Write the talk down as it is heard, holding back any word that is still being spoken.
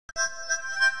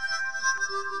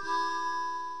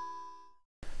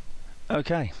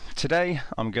Okay, today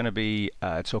I'm going to be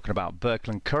talking about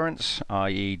Birkeland Currents,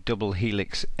 i.e. double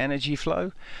helix energy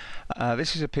flow.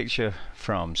 This is a picture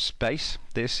from space.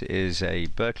 This is a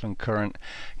Birkeland current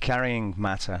carrying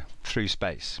matter through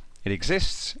space. It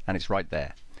exists and it's right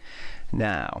there.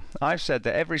 Now, I've said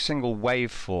that every single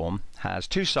waveform has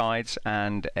two sides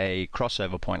and a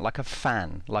crossover point, like a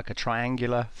fan, like a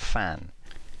triangular fan.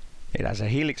 It has a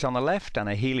helix on the left and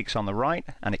a helix on the right,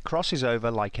 and it crosses over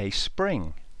like a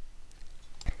spring.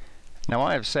 Now,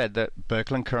 I have said that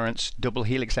Birkeland Currents double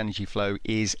helix energy flow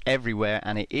is everywhere,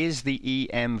 and it is the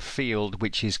EM field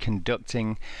which is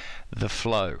conducting the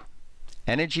flow.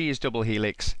 Energy is double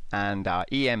helix, and our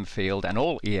EM field and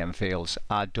all EM fields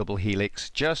are double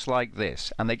helix, just like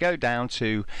this, and they go down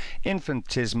to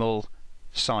infinitesimal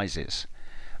sizes.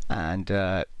 And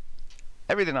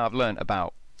everything I've learned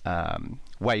about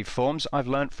waveforms I've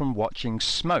learned from watching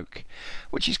smoke,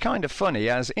 which is kind of funny,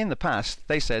 as in the past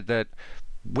they said that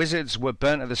wizards were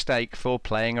burnt at the stake for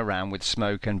playing around with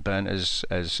smoke and burnt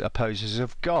as opposers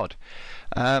of God.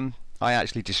 I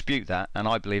actually dispute that, and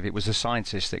I believe it was the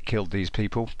scientists that killed these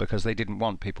people because they didn't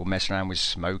want people messing around with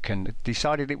smoke and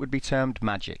decided it would be termed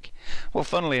magic. Well,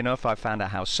 funnily enough, I found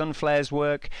out how sun flares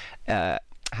work,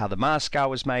 how the Mars scar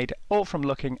was made, all from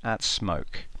looking at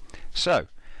smoke. So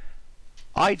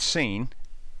I'd seen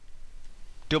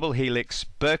double helix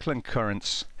Birkeland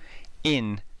currents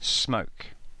in smoke.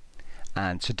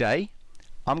 And today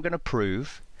I'm going to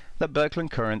prove that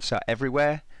Birkeland currents are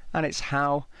everywhere, and it's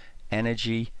how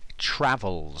energy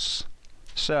travels.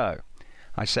 So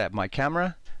I set up my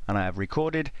camera and I have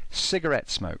recorded cigarette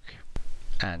smoke,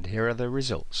 and here are the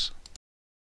results.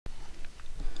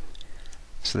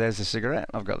 So there's the cigarette.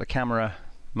 I've got the camera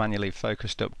manually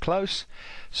focused up close.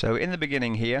 So in the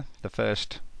beginning here, the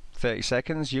first 30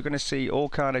 seconds, you're going to see all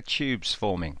kind of tubes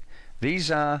forming.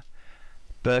 These are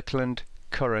Birkeland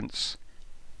currents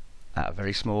at a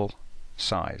very small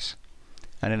size.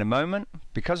 And in a moment,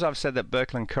 because I've said that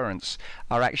Birkeland currents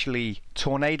are actually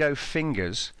tornado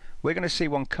fingers, we're going to see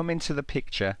one come into the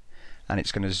picture, and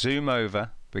it's going to zoom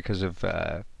over because of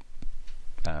the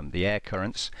air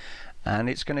currents, and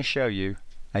it's going to show you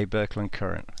a Birkeland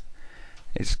current.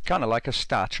 It's kind of like a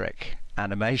Star Trek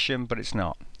animation, but it's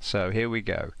not. So here we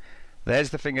go.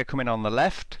 There's the finger coming on the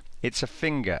left. It's a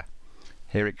finger.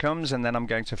 Here it comes, and then I'm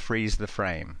going to freeze the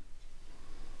frame.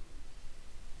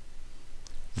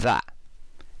 That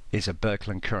is a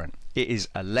Birkeland current. It is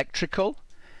electrical.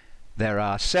 There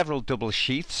are several double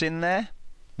sheaths in there,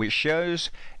 which shows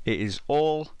it is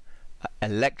all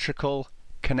electrical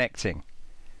connecting.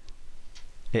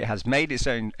 It has made its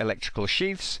own electrical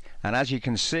sheaths, and as you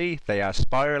can see, they are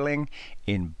spiraling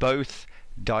in both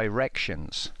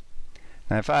directions.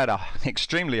 Now, if I had an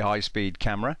extremely high-speed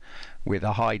camera with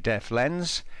a high-def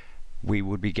lens, we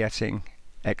would be getting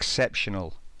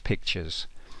exceptional pictures.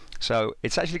 So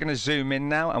it's actually going to zoom in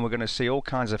now, and we're going to see all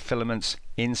kinds of filaments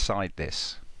inside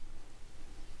this.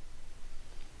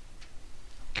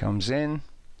 Comes in.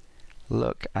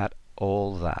 Look at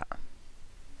all that.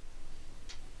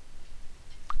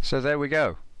 So there we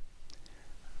go.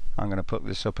 I'm going to put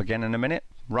this up again in a minute.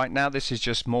 Right now this is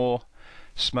just more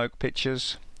smoke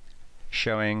pictures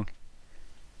showing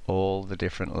all the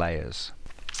different layers.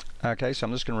 Okay, so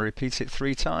I'm just going to repeat it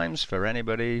 3 times for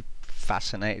anybody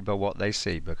fascinated by what they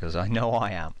see, because I know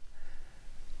I am.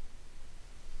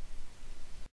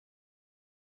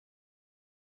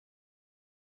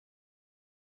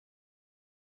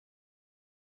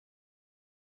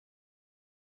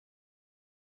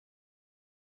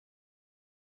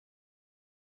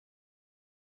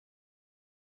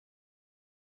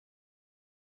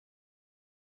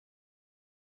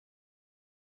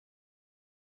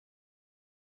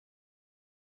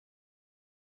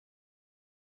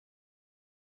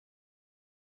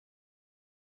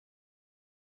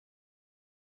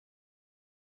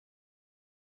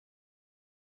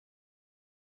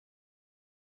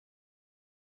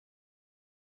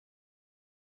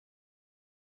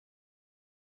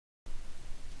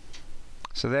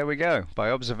 So there we go. By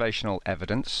observational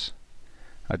evidence,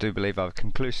 I do believe I've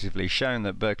conclusively shown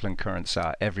that Birkeland currents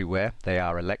are everywhere. They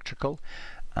are electrical,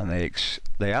 and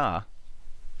they are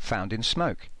found in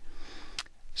smoke.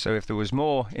 So if there was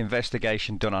more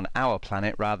investigation done on our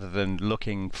planet rather than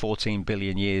looking 14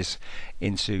 billion years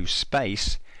into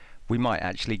space, we might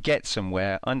actually get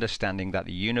somewhere understanding that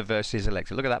the universe is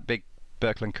electric. Look at that big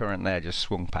Birkeland current there, just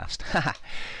swung past.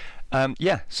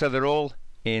 Yeah, so they're all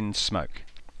in smoke.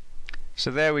 So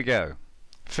there we go.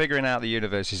 Figuring out the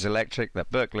universe is electric,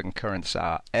 that Birkeland currents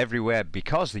are everywhere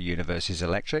because the universe is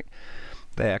electric.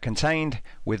 They are contained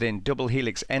within double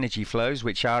helix energy flows,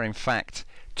 which are in fact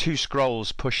two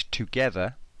scrolls pushed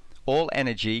together, All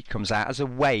energy comes out as a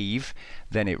wave,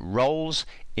 then it rolls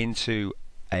into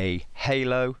a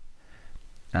halo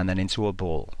and then into a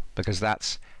ball, because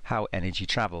that's how energy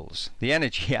travels. The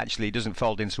energy actually doesn't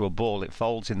fold into a ball, it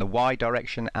folds in the Y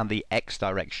direction and the X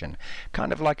direction,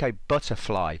 kind of like a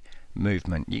butterfly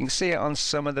movement. You can see it on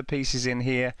some of the pieces in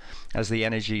here as the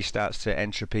energy starts to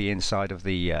entropy inside of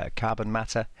the carbon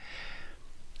matter.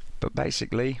 But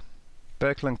basically,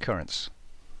 Birkeland Currents.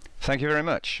 Thank you very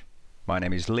much. My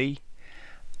name is Lee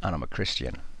and I'm a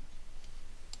Christian.